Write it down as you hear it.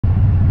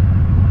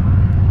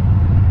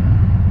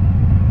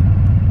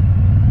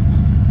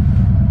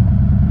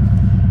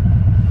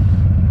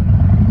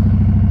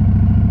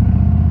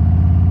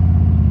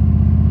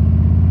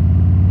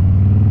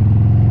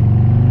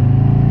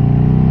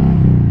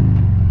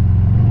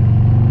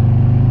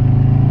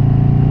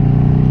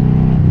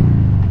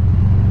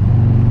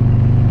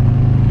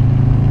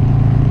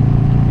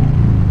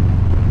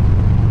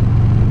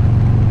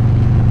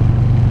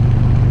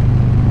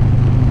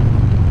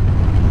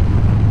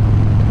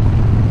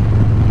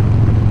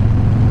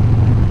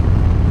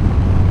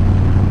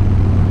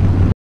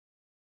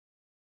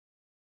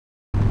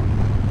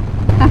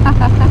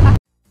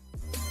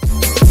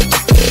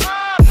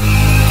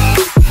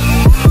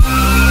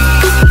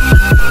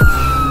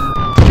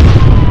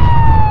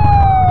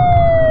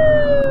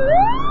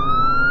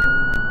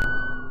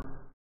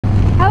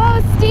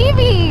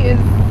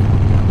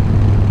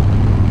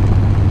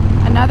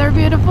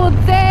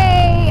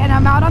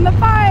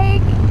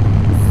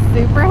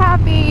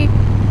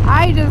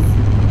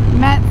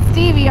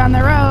Stevie on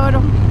the road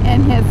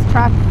in his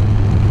truck,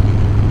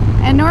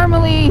 and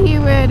normally he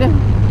would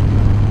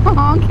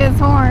honk his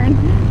horn,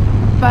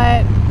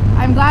 but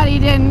I'm glad he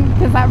didn't,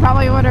 because that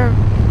probably would have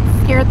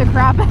scared the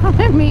crap out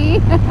of me.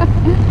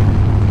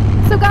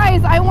 So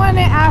guys, I want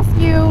to ask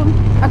you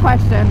a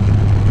question.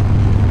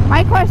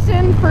 My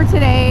question for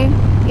today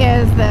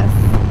is this.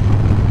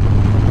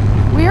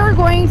 We are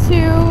going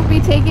to be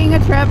taking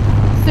a trip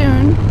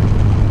soon,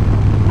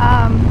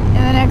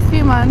 in the next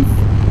few months,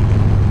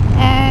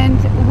 and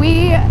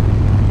we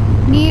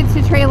need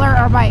to trailer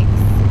our bikes,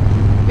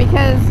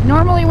 because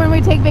normally when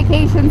we take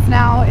vacations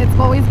now, it's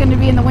always going to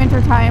be in the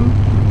winter time,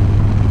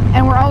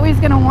 and we're always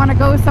going to want to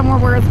go somewhere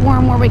where it's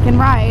warm, where we can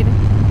ride.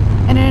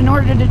 And in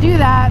order to do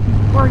that,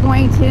 we're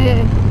going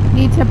to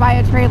need to buy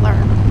a trailer.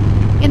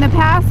 In the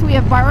past, we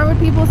have borrowed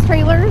people's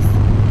trailers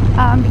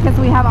because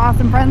we have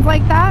awesome friends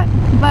like that,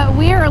 but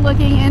we are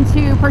looking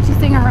into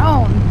purchasing our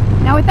own.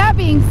 Now, with that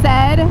being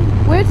said,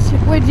 which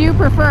would you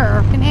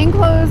prefer? An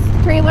enclosed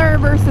trailer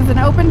versus an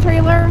open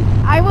trailer?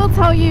 I will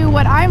tell you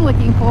what I'm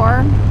looking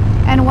for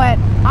and what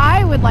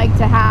I would like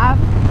to have.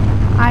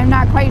 I'm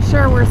not quite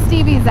sure where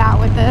Stevie's at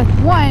with this.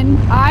 One,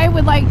 I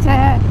would like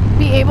to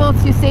be able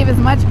to save as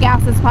much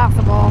gas as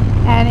possible.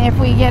 And if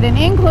we get an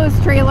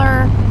enclosed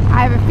trailer,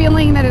 I have a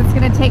feeling that it's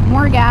going to take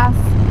more gas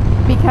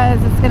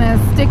because it's going to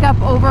stick up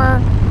over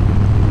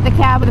the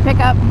cab of the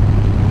pickup,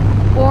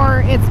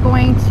 or it's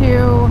going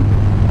to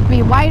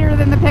be wider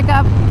than the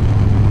pickup.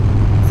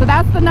 So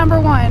that's the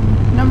number one.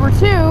 Number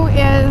two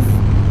is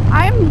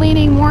I'm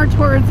leaning more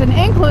towards an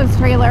enclosed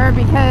trailer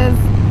because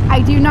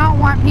I do not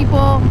want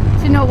people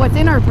to know what's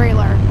in our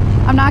trailer.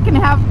 I'm not going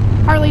to have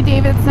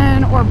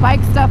Harley-Davidson or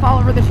bike stuff all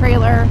over the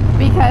trailer,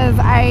 because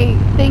I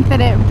think that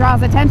it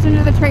draws attention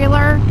to the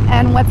trailer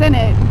and what's in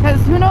it.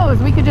 Because who knows,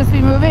 we could just be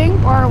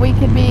moving, or we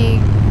could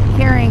be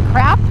carrying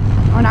crap,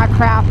 or not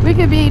crap, we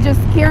could be just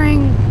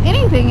carrying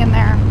anything in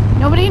there.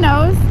 Nobody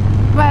knows,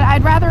 but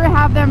I'd rather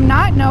have them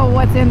not know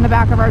what's in the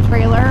back of our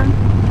trailer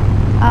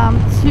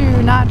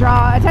to not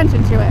draw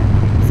attention to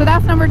it. So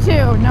that's number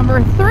two.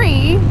 Number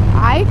three,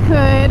 I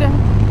could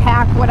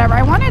pack whatever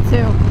I wanted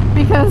to,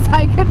 because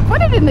I could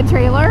put it in the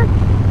trailer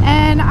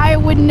and I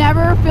would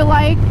never feel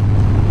like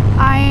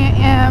I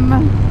am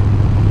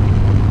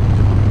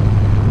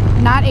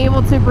not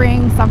able to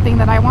bring something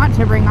that I want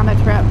to bring on the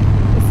trip.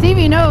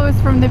 Stevie knows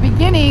from the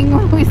beginning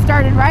when we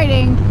started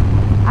riding,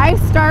 I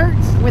start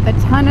with a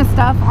ton of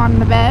stuff on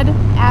the bed.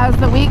 As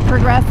the week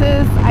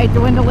progresses, I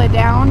dwindle it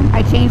down.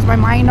 I change my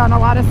mind on a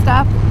lot of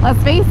stuff.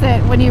 Let's face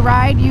it, when you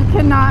ride, you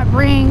cannot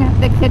bring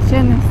the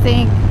kitchen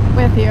sink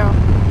with you.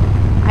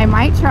 I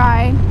might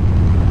try,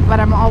 but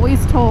I'm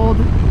always told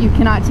you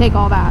cannot take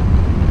all that.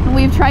 And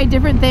we've tried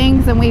different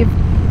things, and we've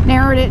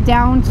narrowed it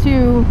down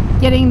to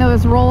getting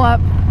those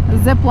roll-up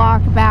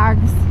Ziploc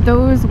bags.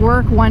 Those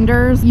work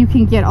wonders. You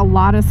can get a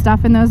lot of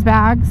stuff in those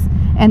bags,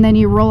 and then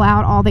you roll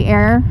out all the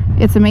air.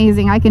 It's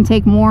amazing. I can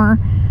take more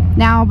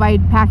now by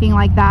packing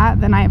like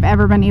that than I've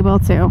ever been able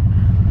to.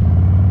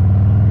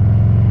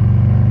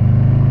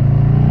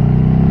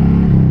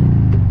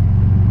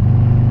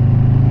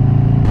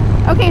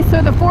 Okay,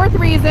 so the fourth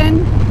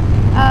reason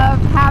of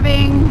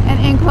having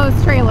an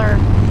enclosed trailer,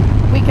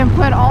 we can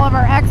put all of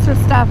our extra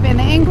stuff in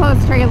the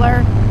enclosed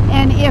trailer,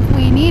 and if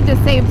we need to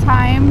save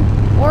time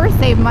or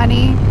save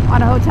money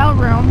on a hotel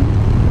room,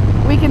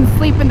 we can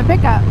sleep in the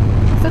pickup.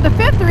 So the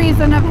fifth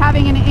reason of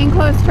having an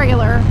enclosed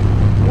trailer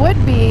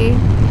would be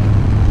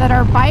that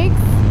our bikes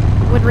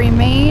would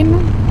remain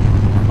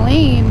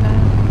clean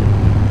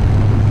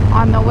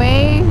on the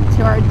way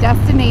to our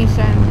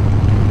destination.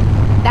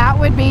 That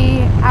would be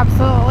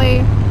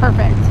absolutely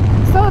perfect.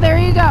 So there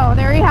you go,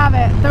 there you have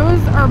it.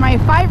 Those are my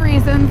 5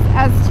 reasons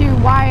as to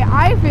why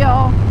I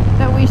feel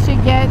that we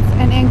should get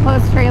an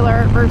enclosed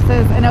trailer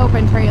versus an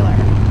open trailer.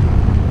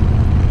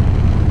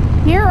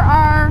 Here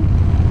are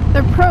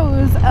the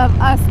pros of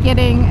us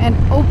getting an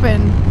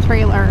open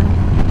trailer.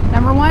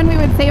 Number one, we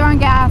would save on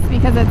gas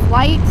because it's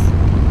light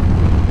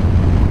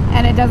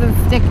and it doesn't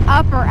stick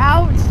up or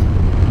out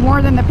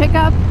more than the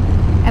pickup,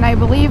 and I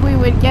believe we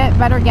would get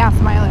better gas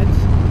mileage.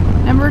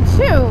 Number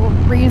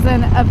 2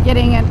 reason of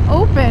getting an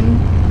open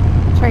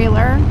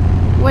trailer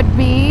would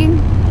be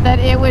that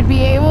it would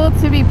be able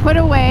to be put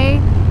away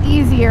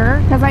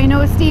easier, because I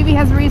know Stevie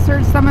has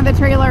researched some of the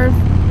trailers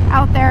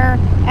out there,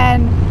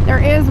 and there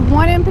is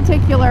one in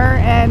particular,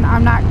 and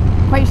I'm not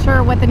quite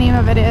sure what the name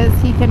of it is.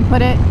 He can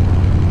put it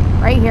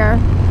right here,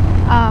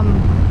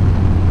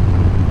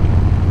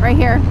 right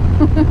here,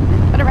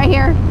 put it right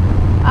here.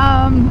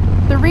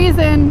 The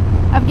reason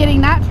of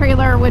getting that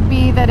trailer would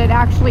be that it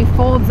actually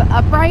folds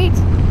upright,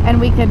 and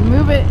we can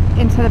move it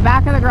into the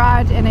back of the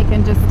garage and it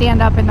can just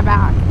stand up in the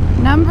back.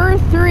 Number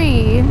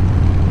 3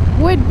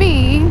 would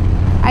be,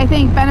 I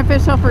think,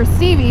 beneficial for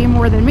Stevie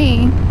more than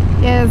me,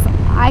 is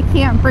I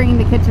can't bring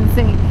the kitchen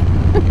sink.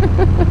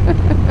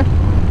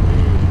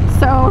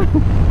 So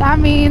that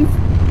means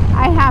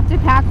I have to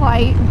pack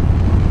light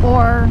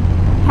or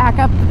pack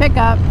up the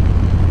pickup,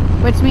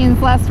 which means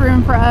less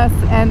room for us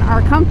and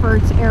our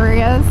comfort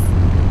areas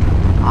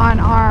on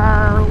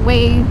our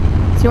way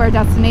to our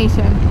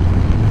destination.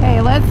 Okay,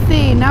 let's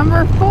see.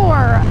 Number 4.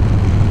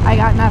 I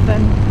got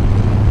nothing.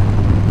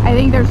 I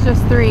think there's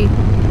just 3.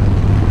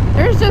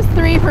 There's just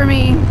 3 for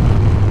me.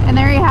 And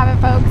there you have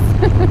it, folks.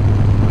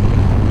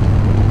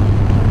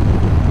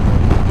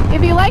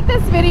 If you like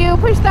this video,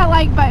 push that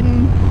like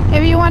button.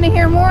 If you want to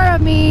hear more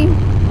of me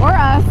or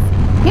us,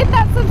 hit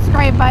that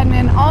subscribe button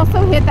and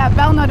also hit that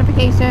bell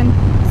notification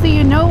so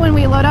you know when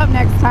we load up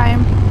next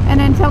time. And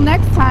until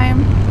next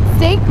time,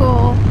 stay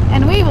cool,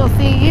 and we will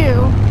see you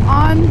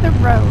on the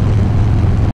road.